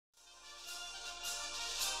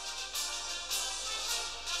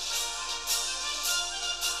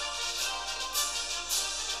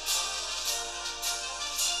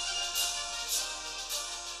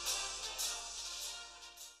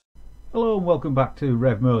Hello and welcome back to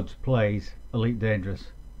Rev Modes Plays Elite Dangerous.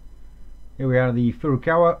 Here we are at the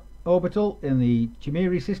Furukawa orbital in the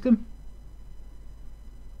Chimeri system.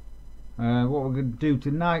 What we're going to do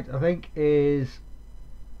tonight, I think, is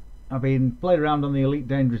I've been playing around on the Elite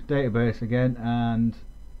Dangerous database again, and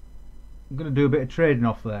I'm going to do a bit of trading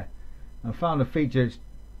off there. I found a feature, it's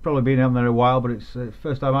probably been on there a while, but it's the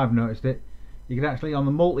first time I've noticed it. You can actually, on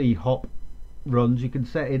the multi-hop runs, you can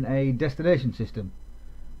set in a destination system.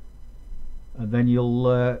 And then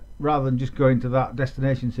you'll, rather than just going to that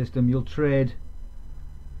destination system, you'll trade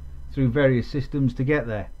through various systems to get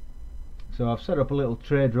there. So I've set up a little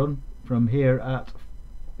trade run from here at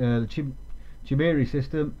the Chimeri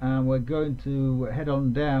system, and we're going to head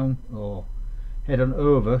on down, or head on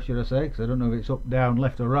over should I say, because I don't know if it's up, down,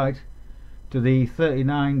 left or right, to the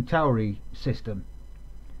 39 Tauri system.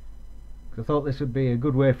 I thought this would be a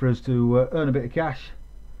good way for us to earn a bit of cash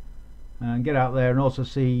and get out there and also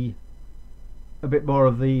see a bit more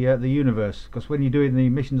of the universe, because when you're doing the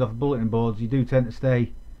missions off bulletin boards, you do tend to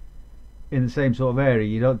stay in the same sort of area.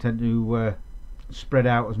 You don't tend to spread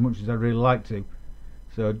out as much as I'd really like to.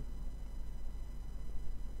 So,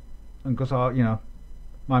 and because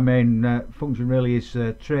my main function really is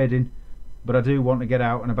trading, but I do want to get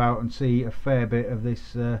out and about and see a fair bit of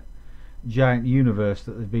this giant universe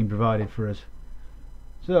that has been provided for us.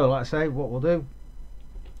 So, like I say, what we'll do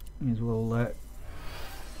is we'll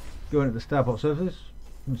go into the starport surfaces.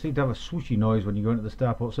 You seem to have a swooshy noise when you go into the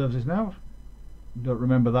starport surfaces now. Don't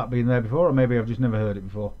remember that being there before, or maybe I've just never heard it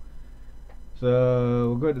before. So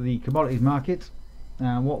we'll go to the commodities market,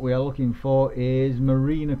 and what we are looking for is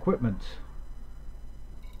marine equipment.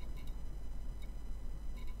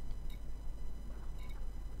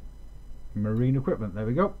 Marine equipment, there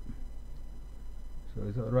we go. So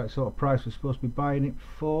is that the right sort of price we're supposed to be buying it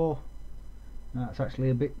for? That's actually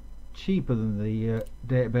a bit cheaper than the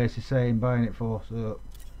database is saying buying it for, so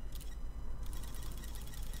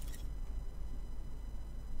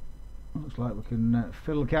looks like we can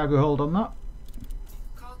fill the cargo hold on that.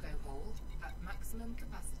 Cargo hold at maximum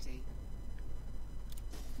capacity.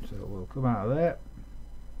 So we'll come out of there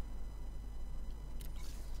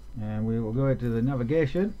and we will go into the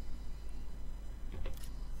navigation,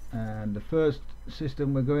 and the first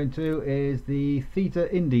system we're going to is the Theta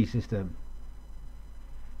Indi system.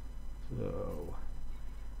 So,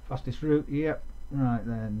 fastest route, yep, right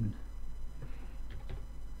then.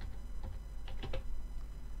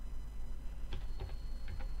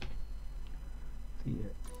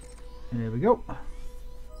 There we go.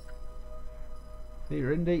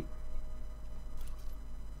 Theta Indi.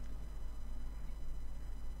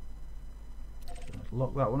 Let's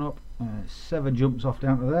lock that one up. 7 jumps off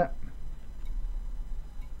down to there.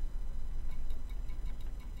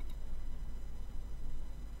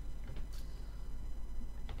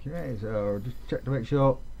 Okay, so just check to make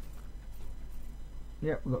sure.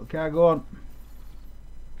 Yep, we've got the cargo on.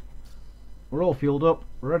 We're all fueled up,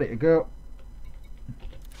 ready to go.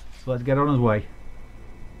 So let's get on his way.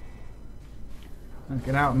 Let's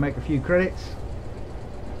get out and make a few credits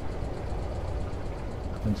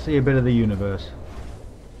and see a bit of the universe.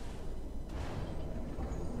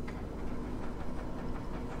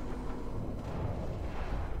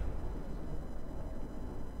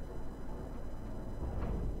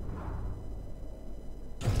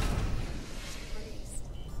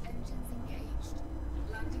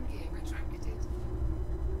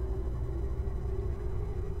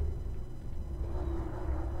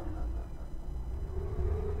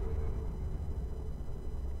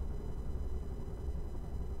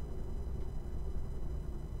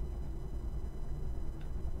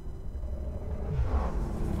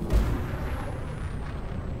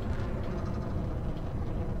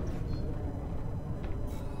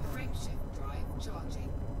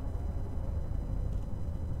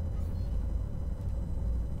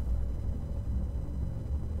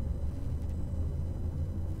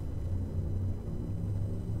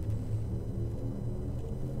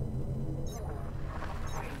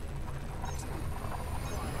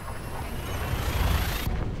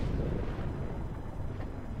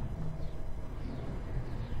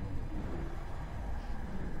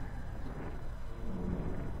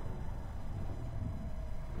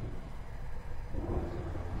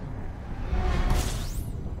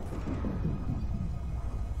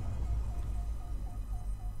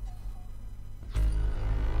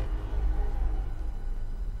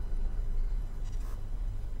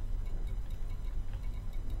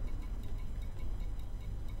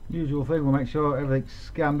 Usual thing, we'll make sure everything's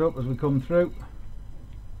scanned up as we come through.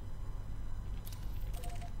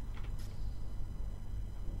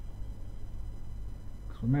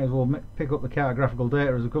 may as well pick up the cartographical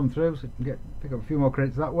data as they come through, so you can pick up a few more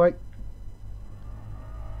credits that way.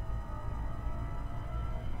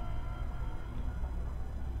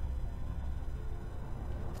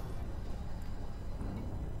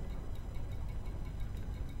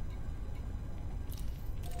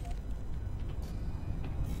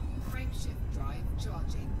 Frameshift drive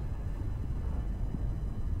charging.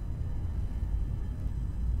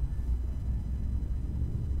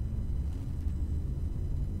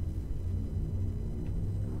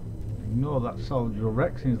 Ignore that soldier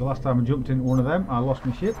wreck, since the last time I jumped into one of them I lost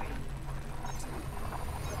my ship.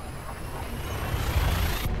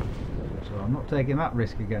 So I'm not taking that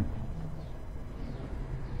risk again.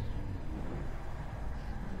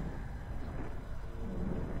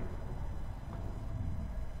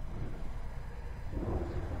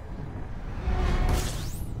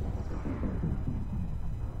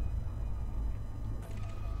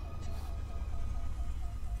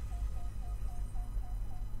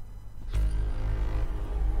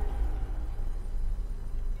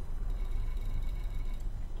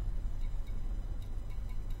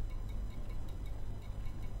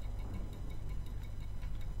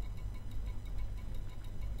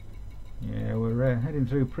 Yeah, we're heading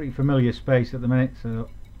through pretty familiar space at the minute, so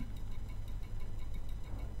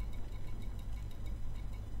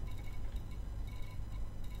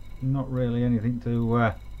not really anything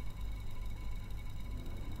to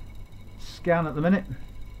scan at the minute.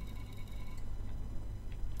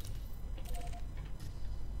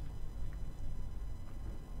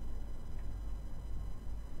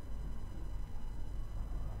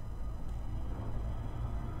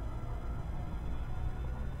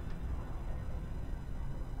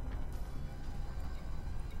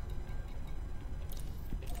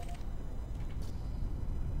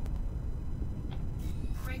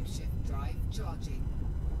 Frameshift drive charging.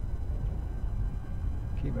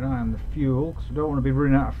 Keep an eye on the fuel, because we don't want to be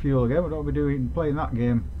running out of fuel again. We don't want to be playing that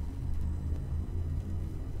game.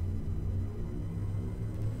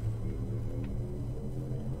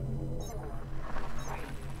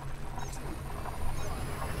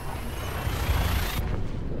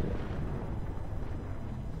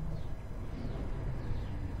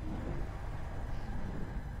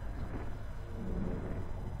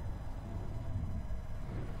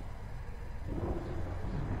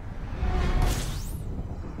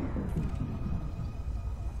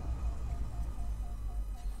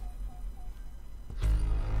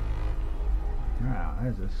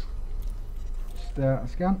 Right, there's a start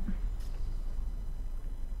scan.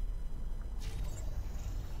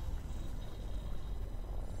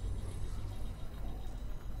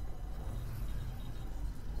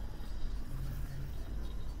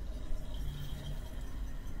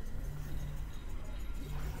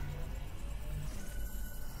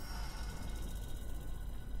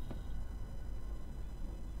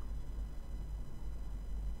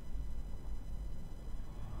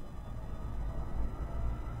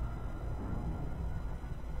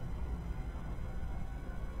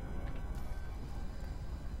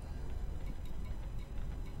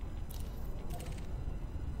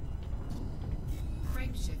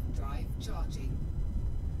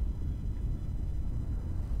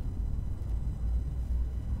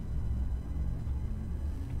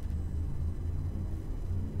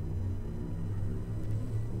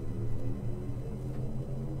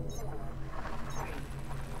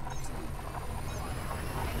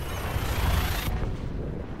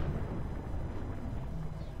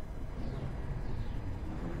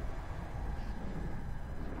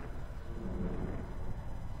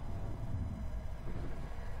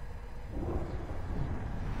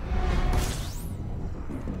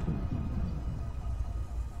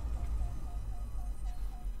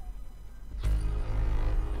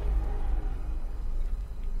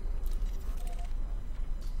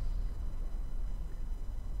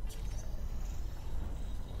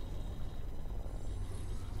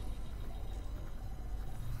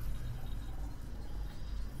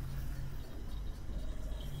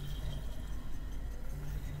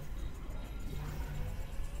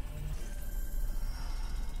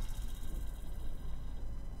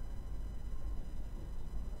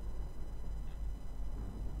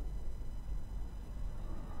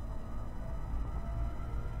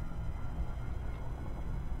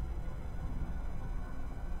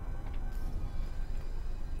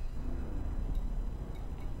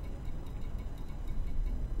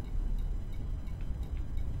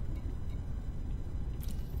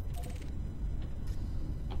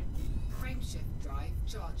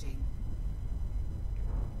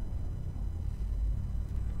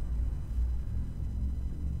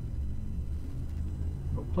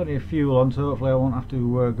 plenty of fuel on, so hopefully I won't have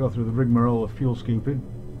to go through the rigmarole of fuel scooping.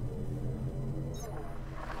 So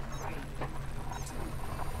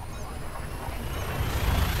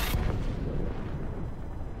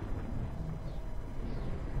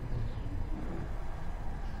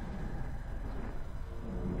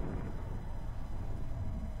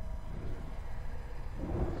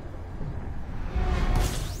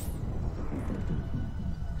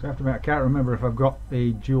I have to admit, I can't remember if I've got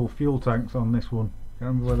the dual fuel tanks on this one. I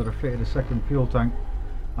can't remember whether I fitted a second fuel tank.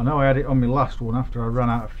 I know I had it on my last one after I ran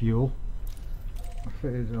out of fuel. I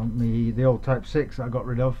fitted it on the old Type 6 that I got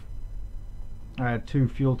rid of. I had 2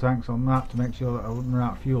 fuel tanks on that to make sure that I wouldn't run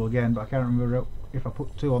out of fuel again, but I can't remember if I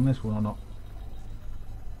put 2 on this one or not.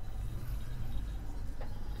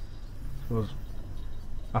 Suppose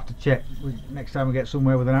I have to check next time we get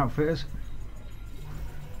somewhere with an outfitters.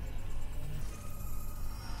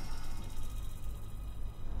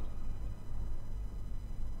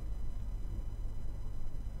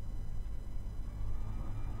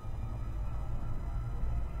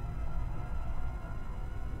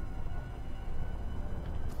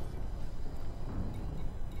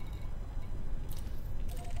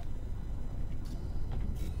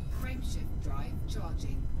 Frameshift drive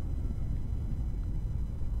charging.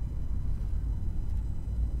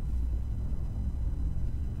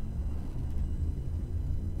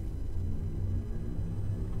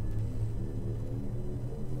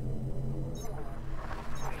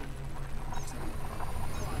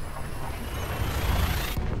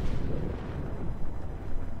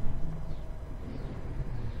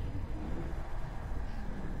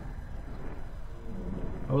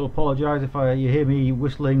 I will apologise if you hear me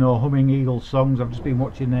whistling or humming Eagles songs. I've just been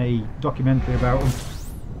watching a documentary about them,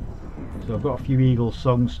 so I've got a few Eagles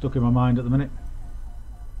songs stuck in my mind at the minute.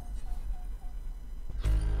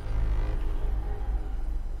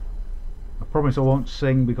 I promise I won't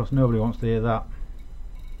sing because nobody wants to hear that.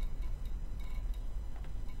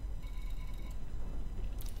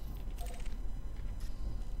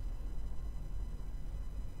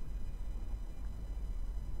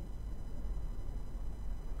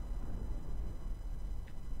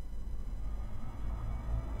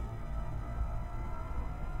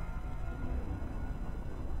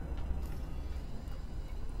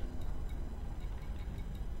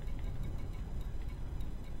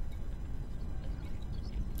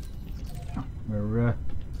 We're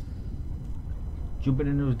jumping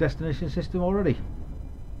into his destination system already.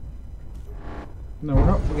 No, we're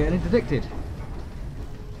not. We're getting interdicted.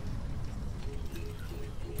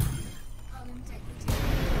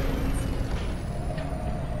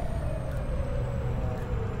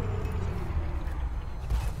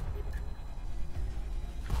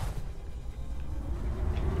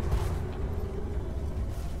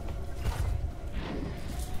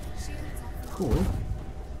 Cool.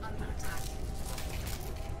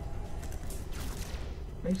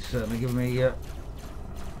 He's certainly given me a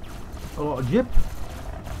lot of jip,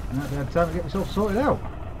 and I've had time to get myself sorted out.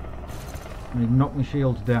 And he knocked my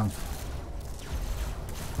shields down.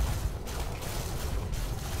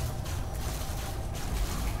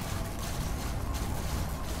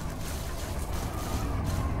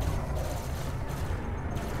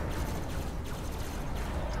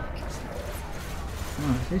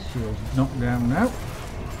 Right, this shield's knocked down now.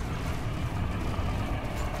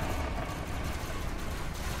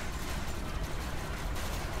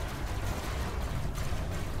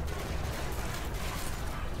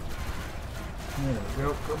 There we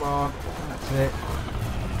go, come on, that's it.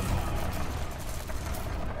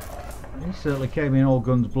 He certainly came in all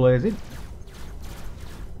guns blazing.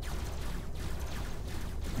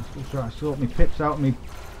 I'm still trying to sort my pips out of my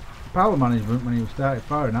power management when he started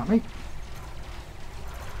firing at me.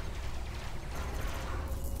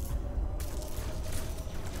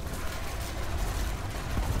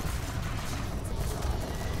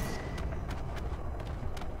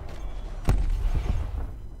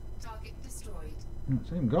 That's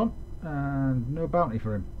him gone, and no bounty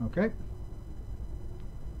for him. Okay.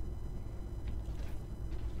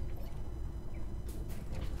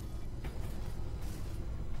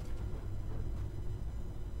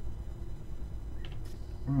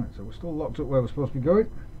 Right, so we're still locked up where we're supposed to be going.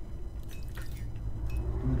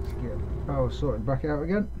 Let's get power sorted back out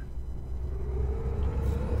again.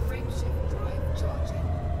 Frameshift drive charging.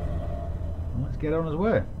 And let's get on his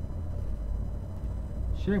way.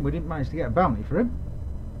 Shame we didn't manage to get a bounty for him.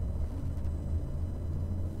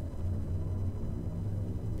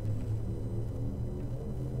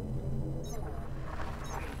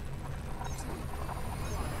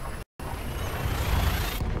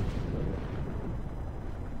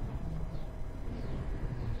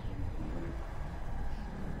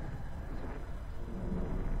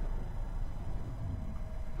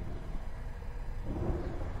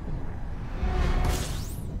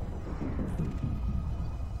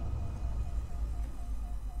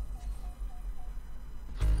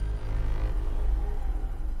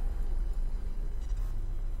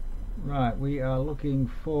 Right, we are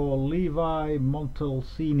looking for Levi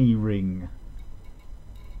Montalcini ring.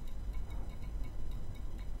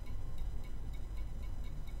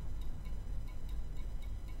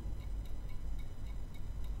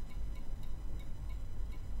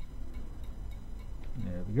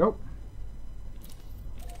 There we go.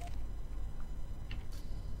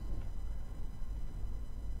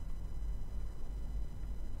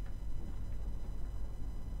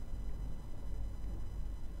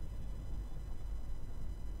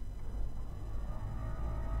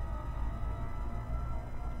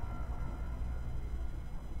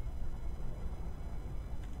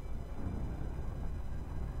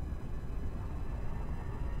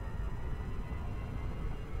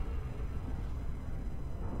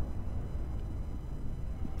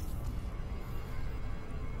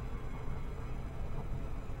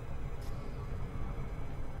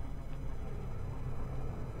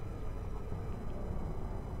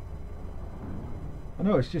 I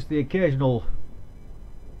know it's just the occasional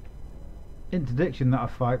interdiction that I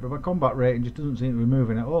fight, but my combat rating just doesn't seem to be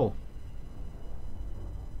moving at all.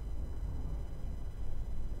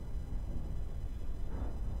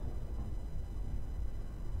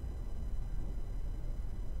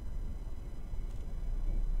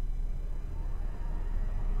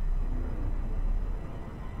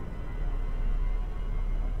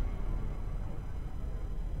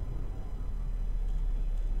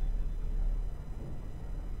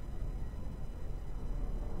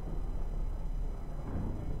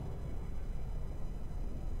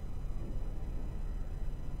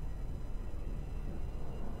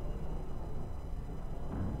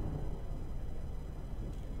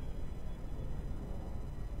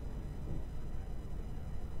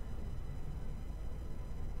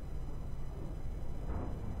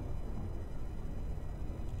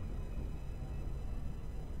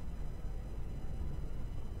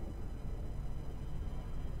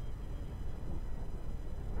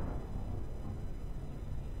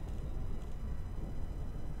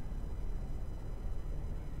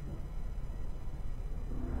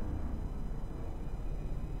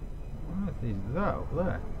 Is that up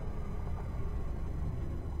there?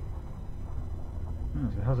 Oh,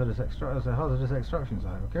 it's a hazardous extraction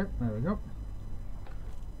site. Okay, there we go.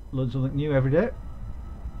 Learn something new every day.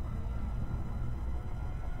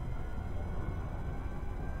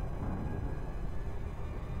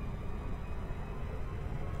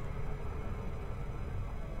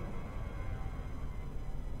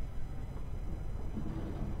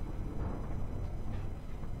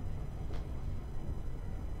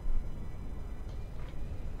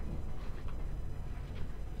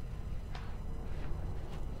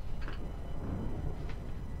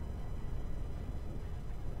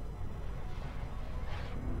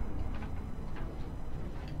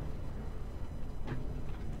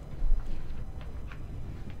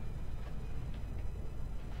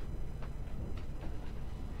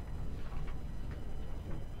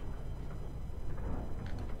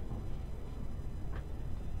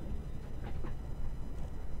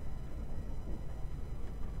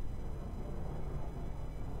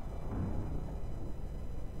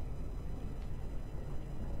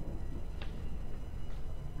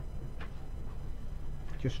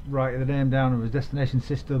 Just write the name down of his destination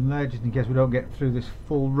system there, just in case we don't get through this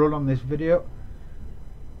full run on this video,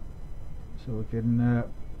 so we can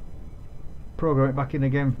program it back in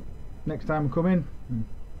again next time we come in.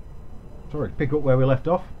 Sorry, pick up where we left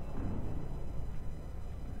off.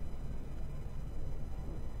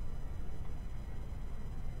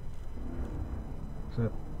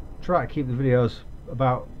 So try to keep the videos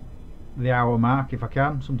about the hour mark if I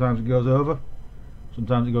can. Sometimes it goes over.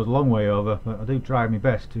 Sometimes it goes a long way over, but I do try my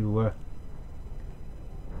best to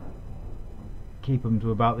keep them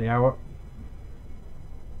to about the hour.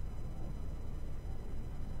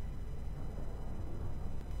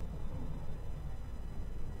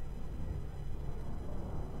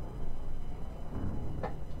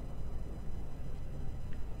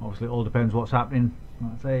 Obviously it all depends what's happening.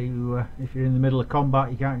 Like I say, if you're in the middle of combat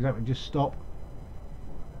you can't exactly just stop.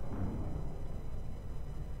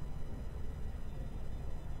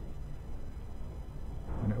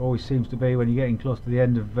 Always seems to be when you're getting close to the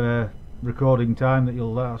end of recording time that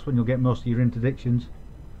that's when you'll get most of your interdictions.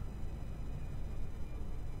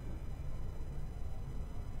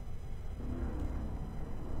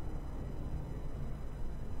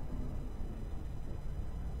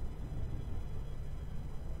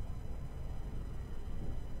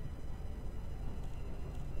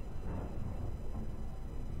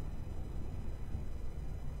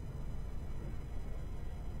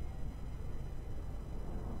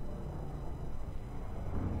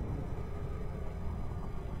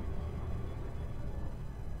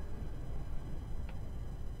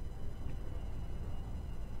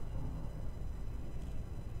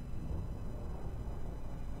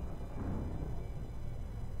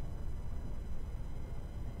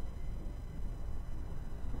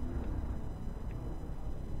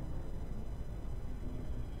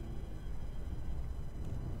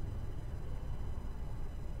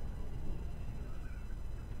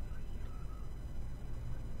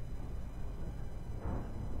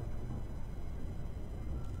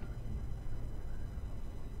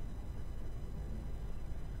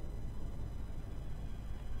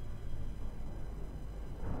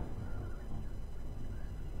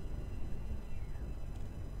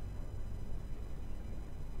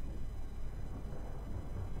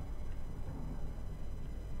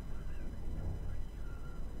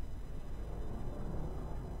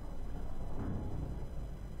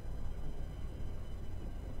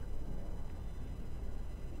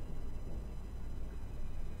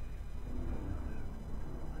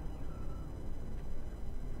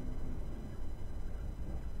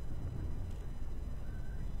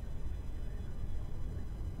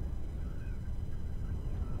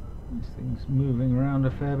 This thing's moving around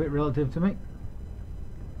a fair bit relative to me.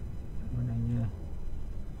 Having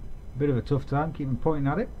a bit of a tough time keeping pointing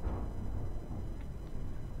at it.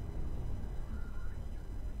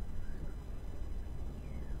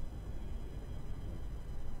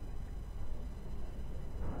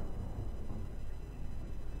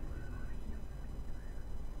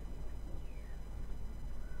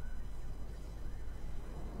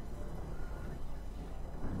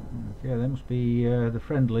 Okay, they must be the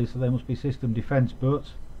friendly, so they must be system defence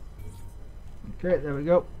boats. Okay, there we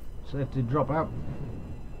go. Safe to drop out.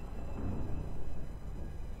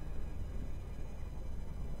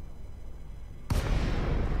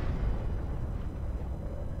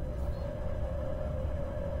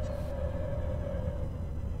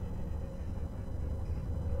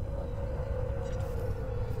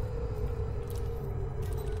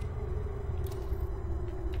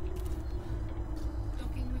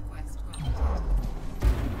 Docking request granted.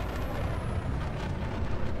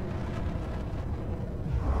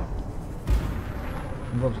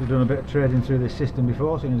 I've obviously done a bit of trading through this system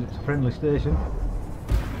before, seeing as it's a friendly station.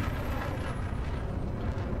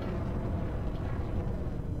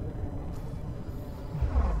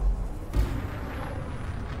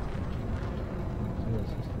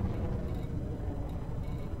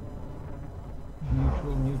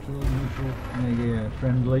 Neutral, neutral, neutral. Yeah,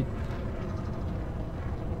 friendly.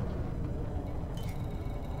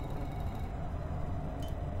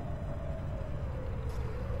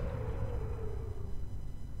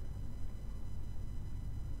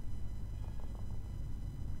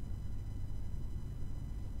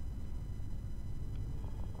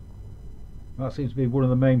 That seems to be one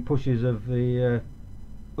of the main pushes of the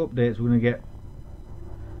updates we're going to get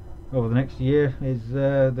over the next year, is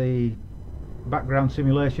the background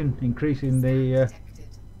simulation, increasing the Detected.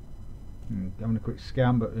 having a quick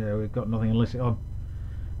scan, but yeah, we've got nothing illicit on.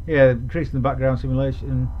 Yeah, increasing the background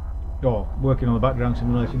simulation, or working on the background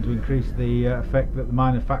simulation to increase the effect that the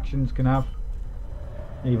minor factions can have,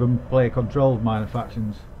 even player controlled minor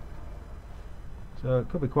factions. So it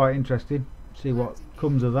could be quite interesting, see what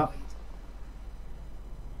comes of that.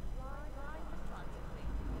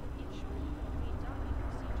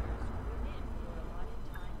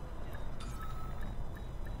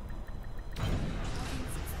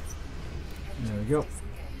 There we go.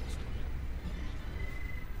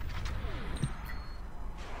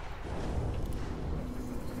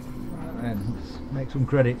 Right then, let's make some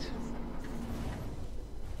credits.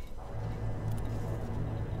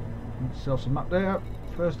 Let's sell some map data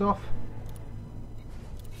first off.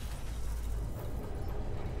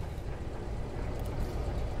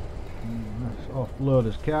 Let's offload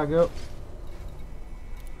as cargo.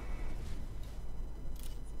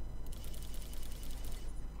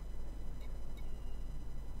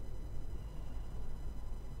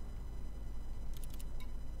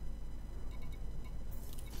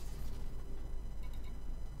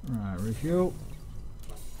 Right, refuel,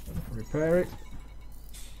 repair it.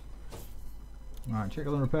 Right, check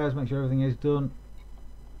on the repairs, make sure everything is done.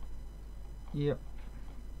 Yep.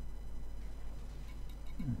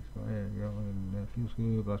 Let's go here, go fuel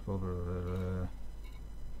scoop, glass bulb,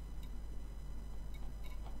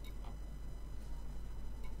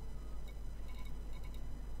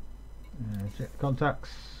 check the contacts.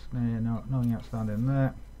 No, nothing outstanding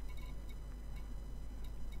there.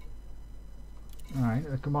 Right,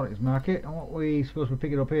 the commodities market, and what are we supposed to be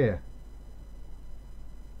picking up here?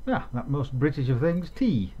 Yeah, that most British of things,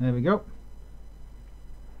 tea. There we go.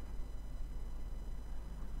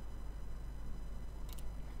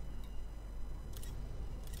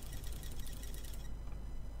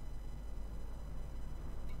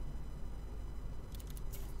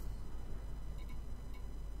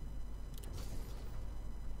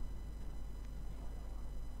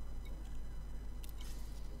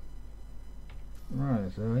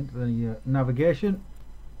 Right, so into the navigation.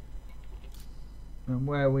 And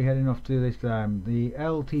where are we heading off to this time? The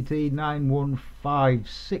LTT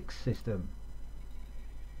 9156 system.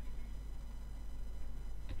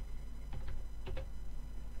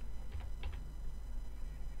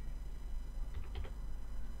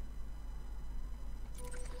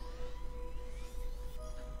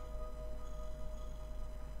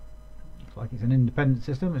 Looks like it's an independent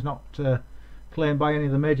system. It's not claimed by any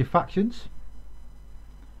of the major factions.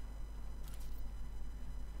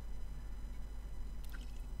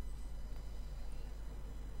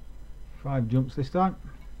 5 jumps this time.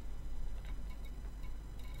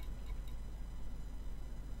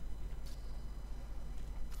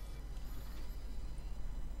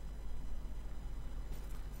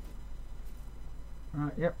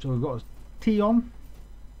 Right, yep, so we've got a T on.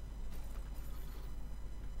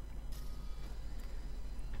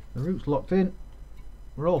 The route's locked in.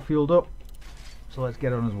 We're all fueled up. So let's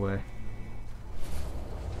get on his way.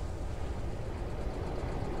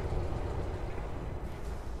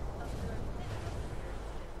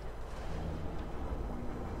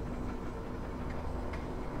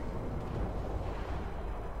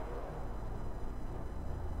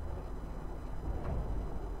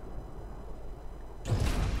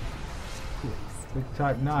 Big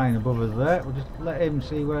Type 9 above us there. We'll just let him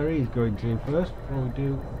see where he's going to first before we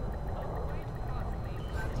do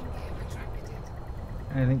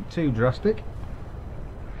anything too drastic.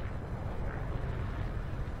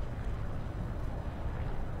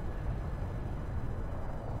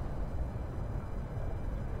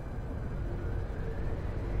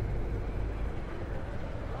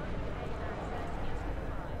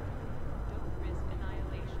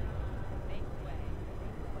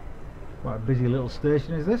 Quite a busy little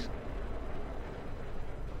station is this.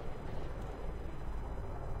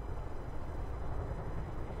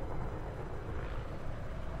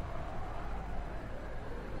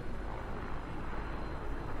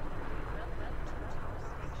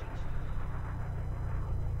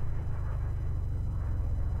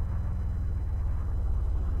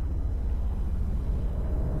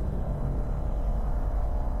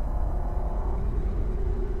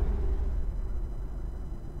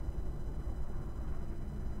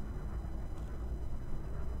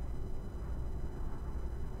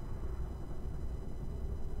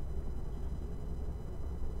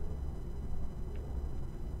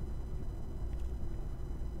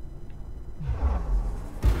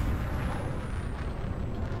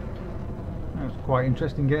 It's quite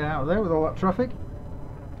interesting getting out of there with all that traffic.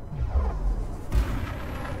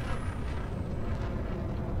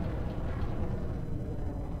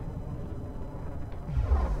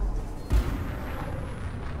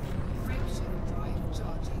 Frameshift drive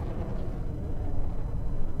charging.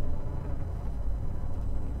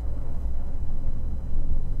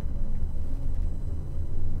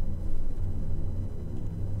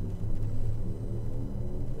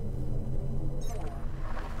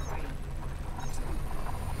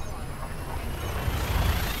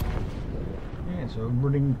 So I'm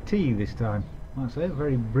running tea this time. That's a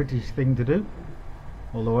very British thing to do.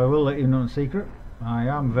 Although I will let you know in secret, I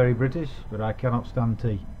am very British, but I cannot stand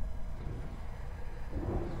tea.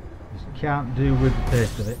 Just can't do with the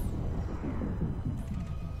taste of it.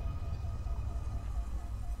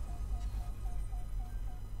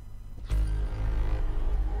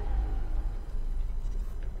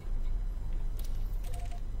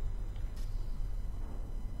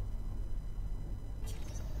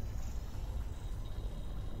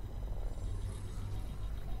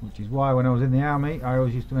 Which is why when I was in the army I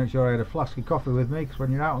always used to make sure I had a flask of coffee with me, because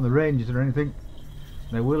when you're out on the ranges or anything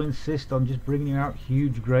they will insist on just bringing you out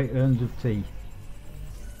huge great urns of tea.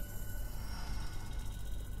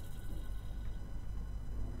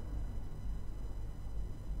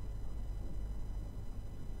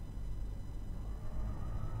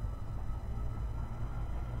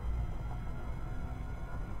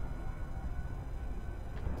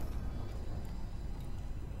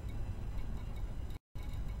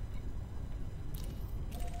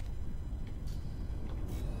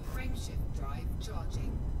 Frameshift drive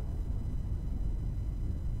charging.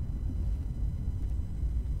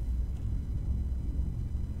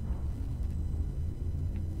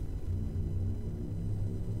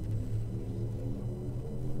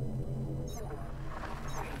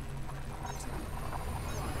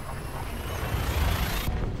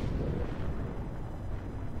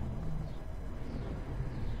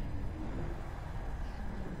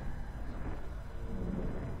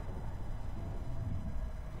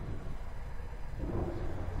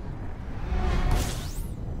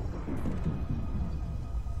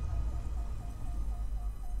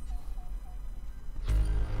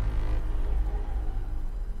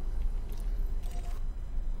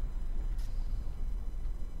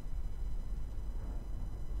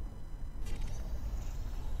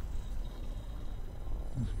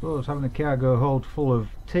 I suppose having a cargo hold full of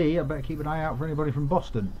tea, I better keep an eye out for anybody from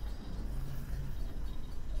Boston.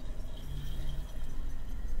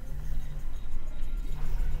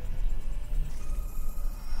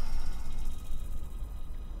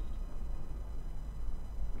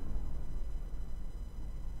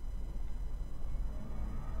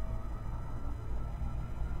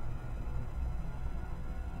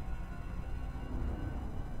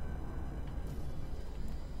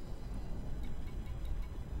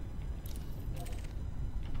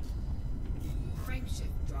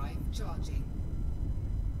 Frameshift drive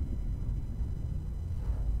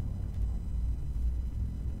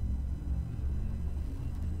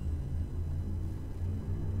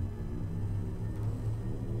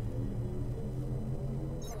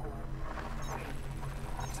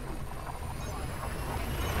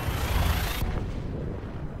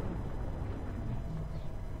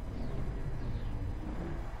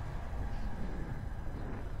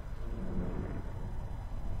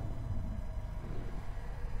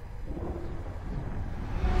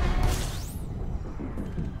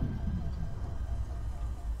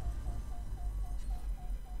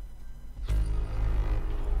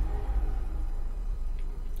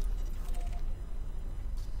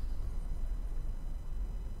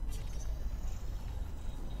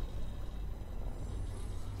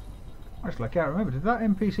Actually, I can't remember. Did that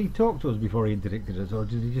NPC talk to us before he interdicted us, or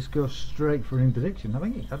did he just go straight for an interdiction? I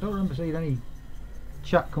don't remember seeing any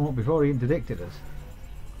chat come up before he interdicted us.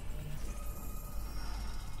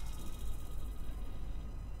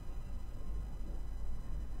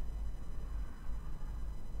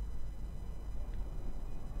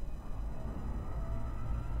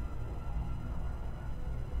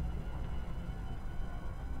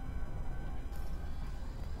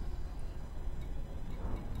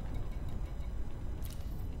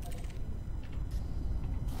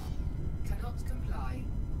 Cannot comply.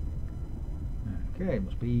 Okay,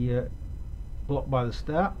 must be blocked by the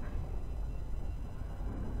start.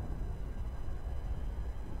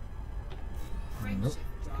 Nope, Frameshift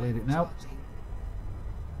drive cleared it now. charging.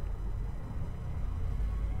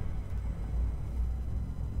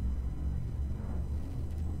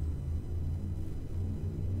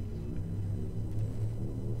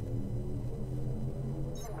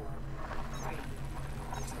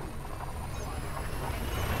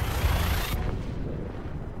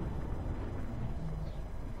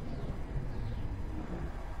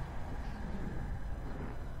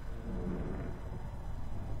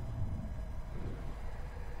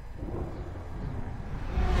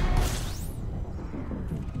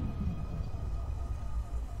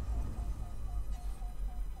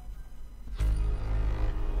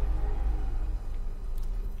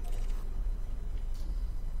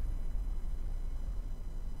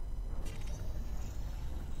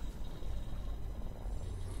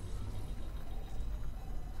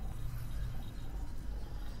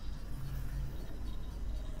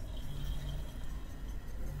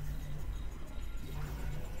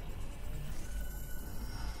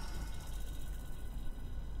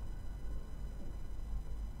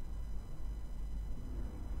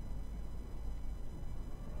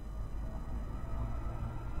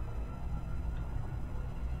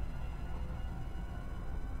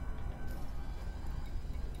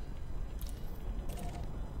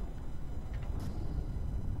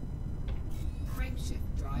 Frameshift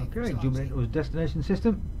drive Okay, charging. jumping into his destination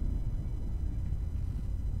system.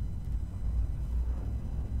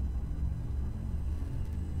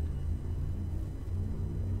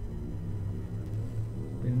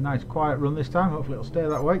 Been a nice quiet run this time, hopefully it'll stay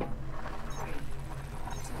that way.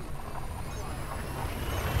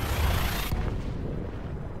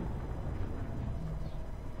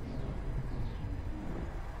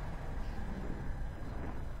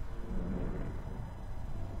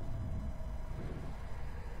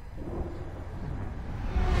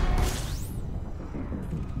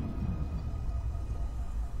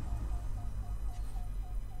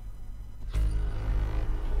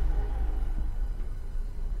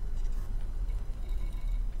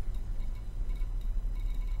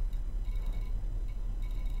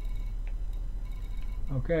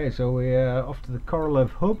 Okay, so we're off to the Korolev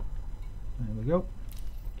hub. There we go.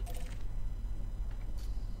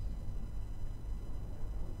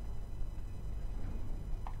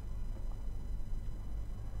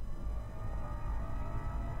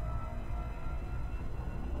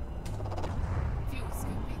 Fuel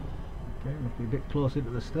scooping. Okay, must be a bit closer to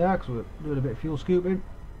the start, so we're doing a bit of fuel scooping.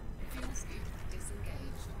 Fuel scoop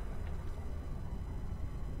disengaged.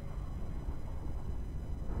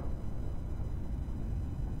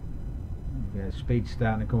 Yeah, speed's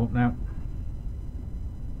starting to come up now.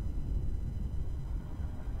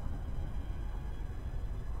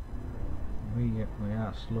 We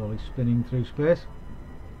are slowly spinning through space.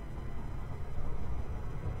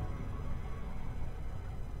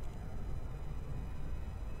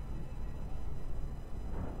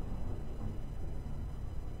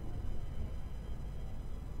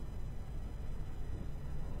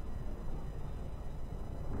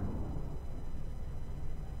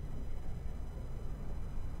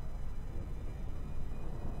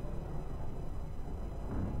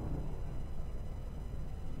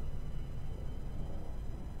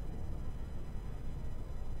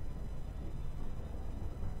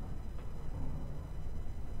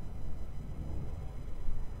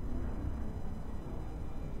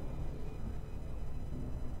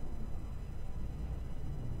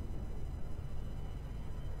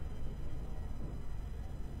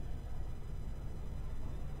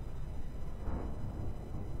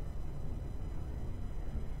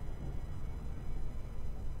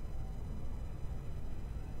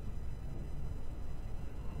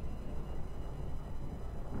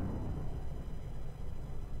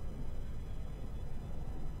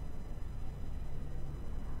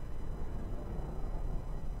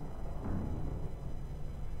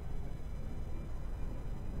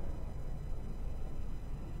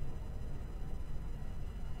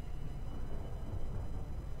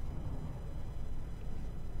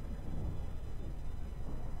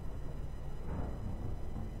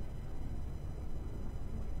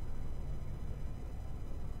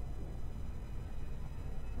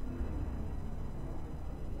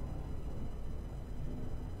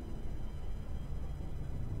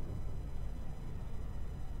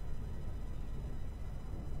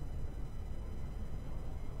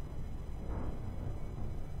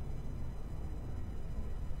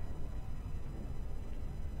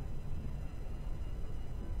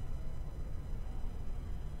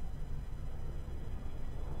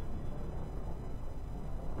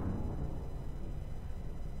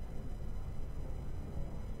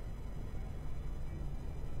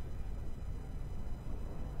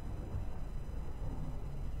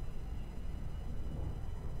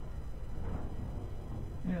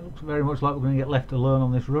 Yeah, it looks very much like we're going to get left alone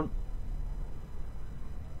on this run.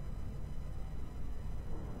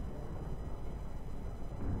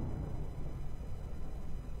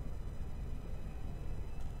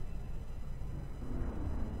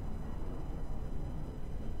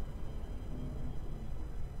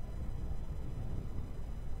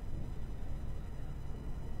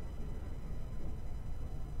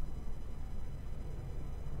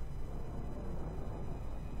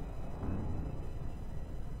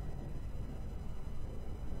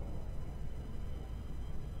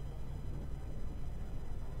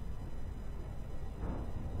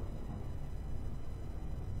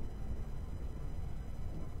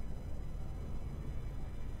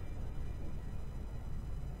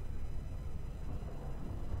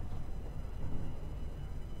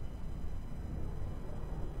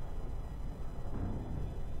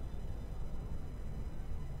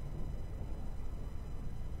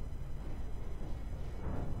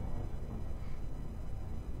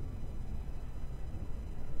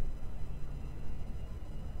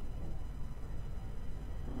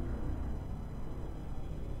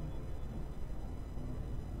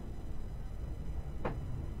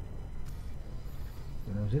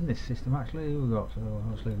 Who's in this system actually? We've got, so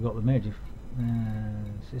obviously we've got the major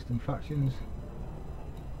system factions.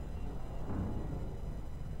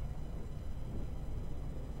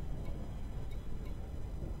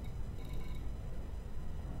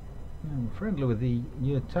 And we're friendly with the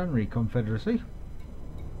Yutanri Confederacy.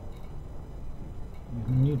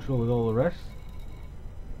 Neutral with all the rest.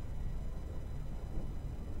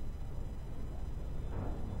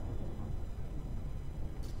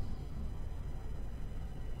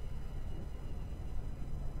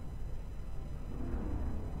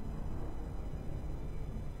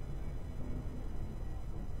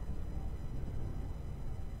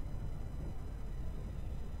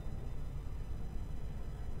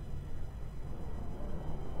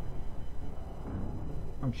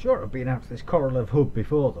 I'm sure I've been out to this Korolev hub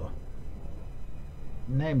before though.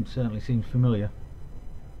 The name certainly seems familiar.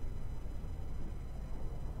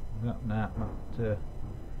 That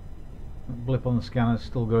blip on the scanner's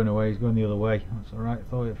still going away, he's going the other way. That's alright, I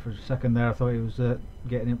thought for a second there I thought he was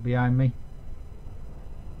getting it behind me.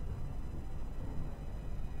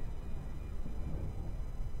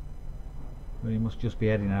 But he must just be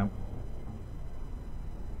heading out.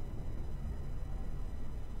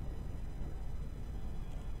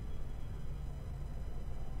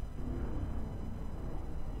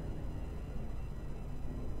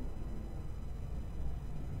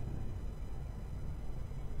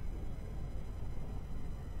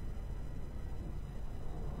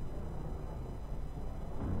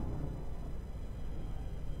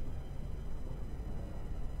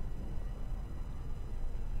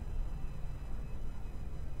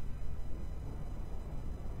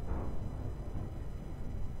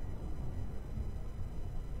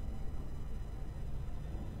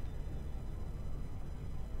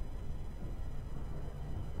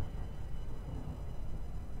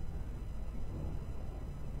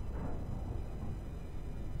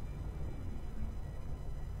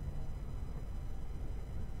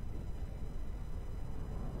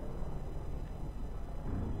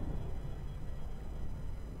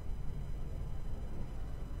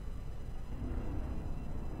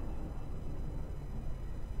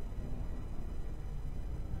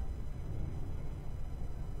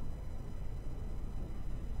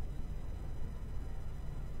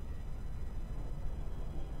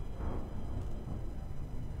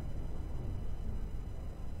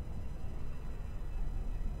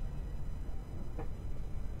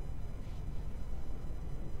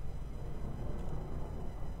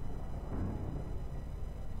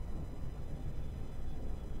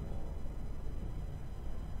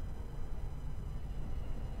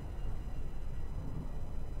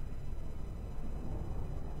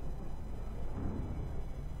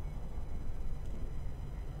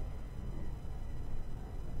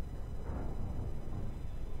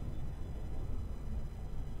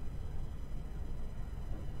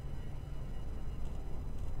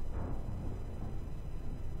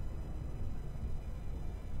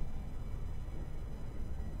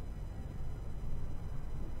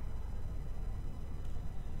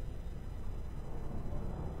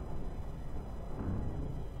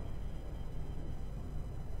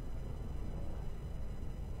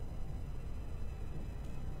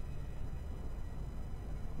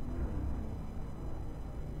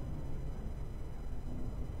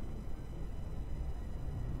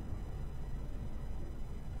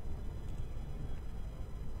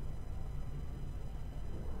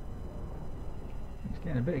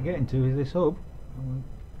 Getting a bit of getting to is this hub, and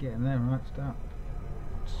we're getting there right start.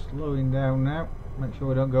 slowing down now. Make sure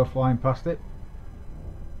we don't go flying past it.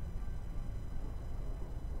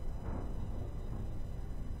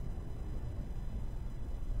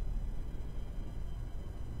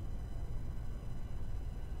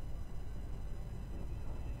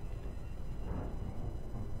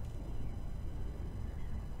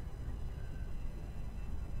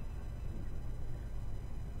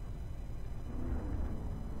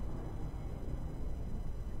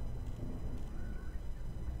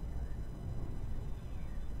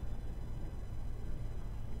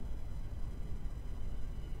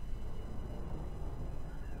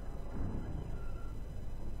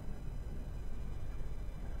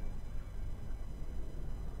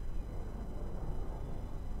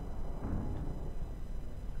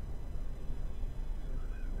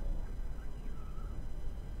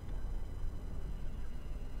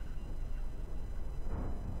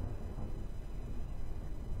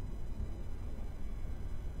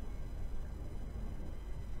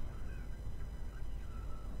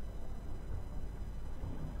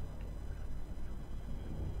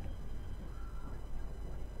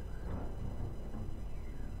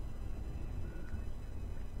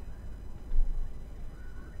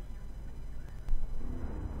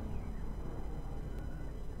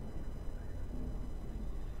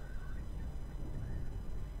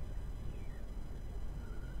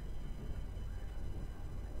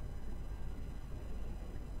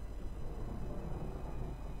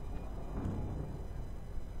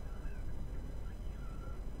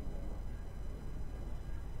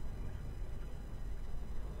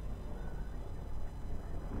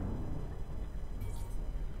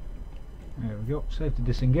 There we go, safe to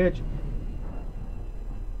disengage.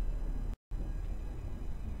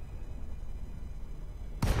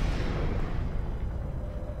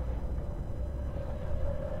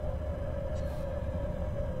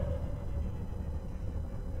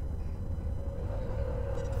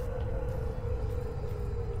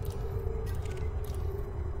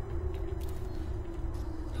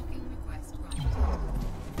 Docking request granted.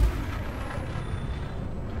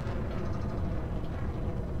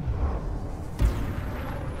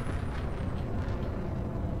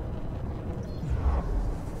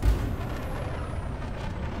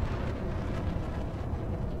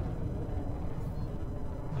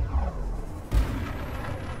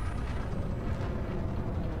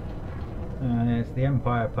 It's the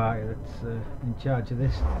Empire Party that's in charge of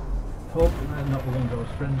this hub. They're not the ones I was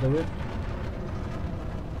friendly with.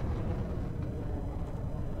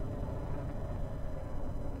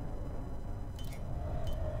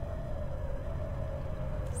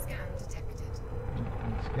 Scan detected.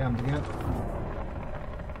 Scammed again.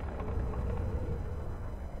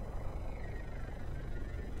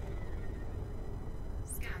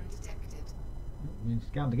 Scan detected. Been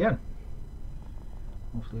scammed again.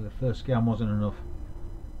 Obviously the first scam wasn't enough.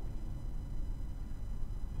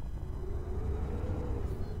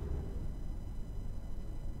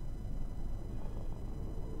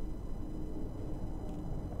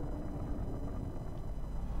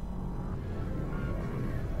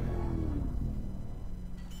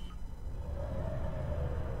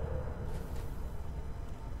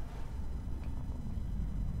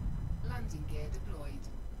 Landing gear deployed.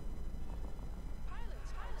 Docking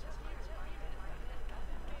successful.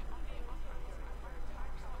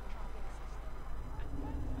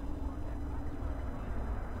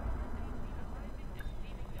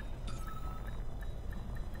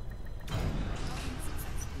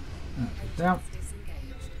 That's it down.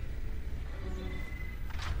 Disengaged.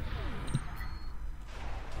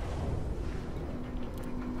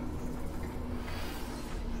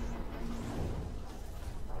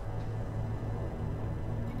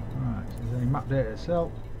 Right, so there's any map data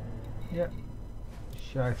itself. Yep.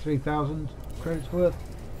 Shy 3,000 credits worth.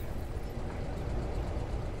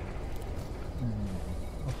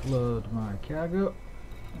 Offload my cargo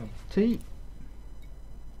of tea.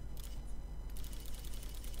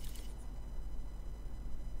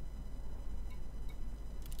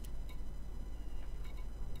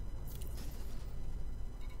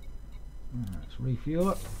 Let's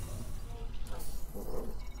refuel it.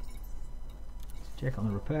 Let's check on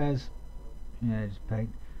the repairs. Yeah, just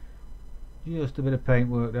paint. Just a bit of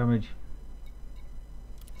paintwork damage.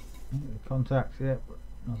 The contacts, yeah, but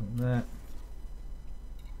nothing there.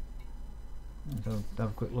 So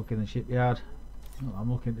have a quick look in the shipyard. Well,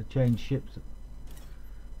 I'm looking to change ships.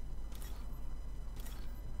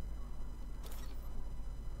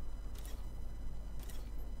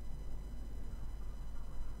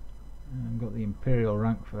 And got the Imperial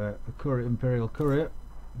rank for a courier, Imperial Courier.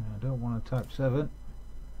 I don't want a Type 7.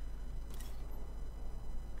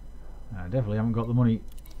 I definitely haven't got the money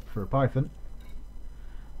for a Python.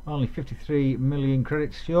 Only 53 million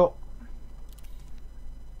credits short.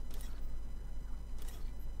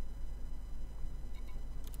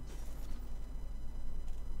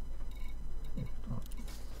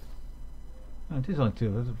 Oh, it is only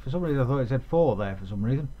 2. For some reason I thought it said 4 there for some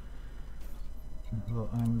reason.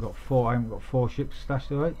 I haven't got 4 ships stashed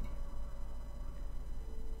away.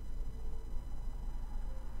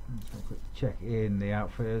 Let's have a quick check in the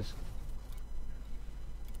outfitters.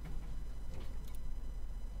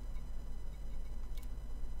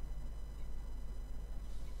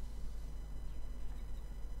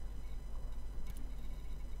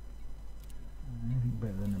 Anything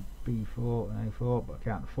better than a B4 and A4, but I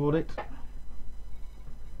can't afford it.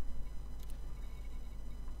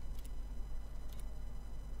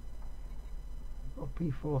 Got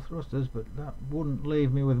P4 thrusters, but that wouldn't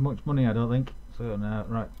leave me with much money, I don't think. So no,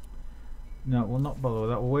 right. No, we'll not bother with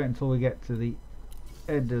that. We'll wait until we get to the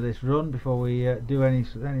end of this run before we do any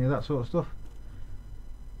of that sort of stuff.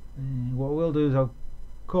 What we'll do is I'll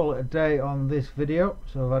call it a day on this video.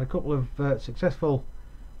 So I've had a couple of successful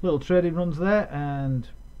little trading runs there and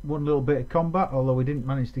one little bit of combat, although we didn't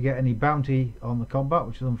manage to get any bounty on the combat,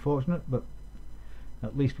 which is unfortunate, but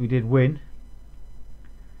at least we did win.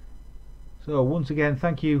 So once again,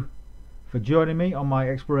 thank you for joining me on my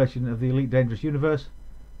exploration of the Elite Dangerous universe,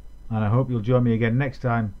 and I hope you'll join me again next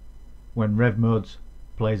time when Rev Mods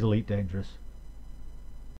plays Elite Dangerous.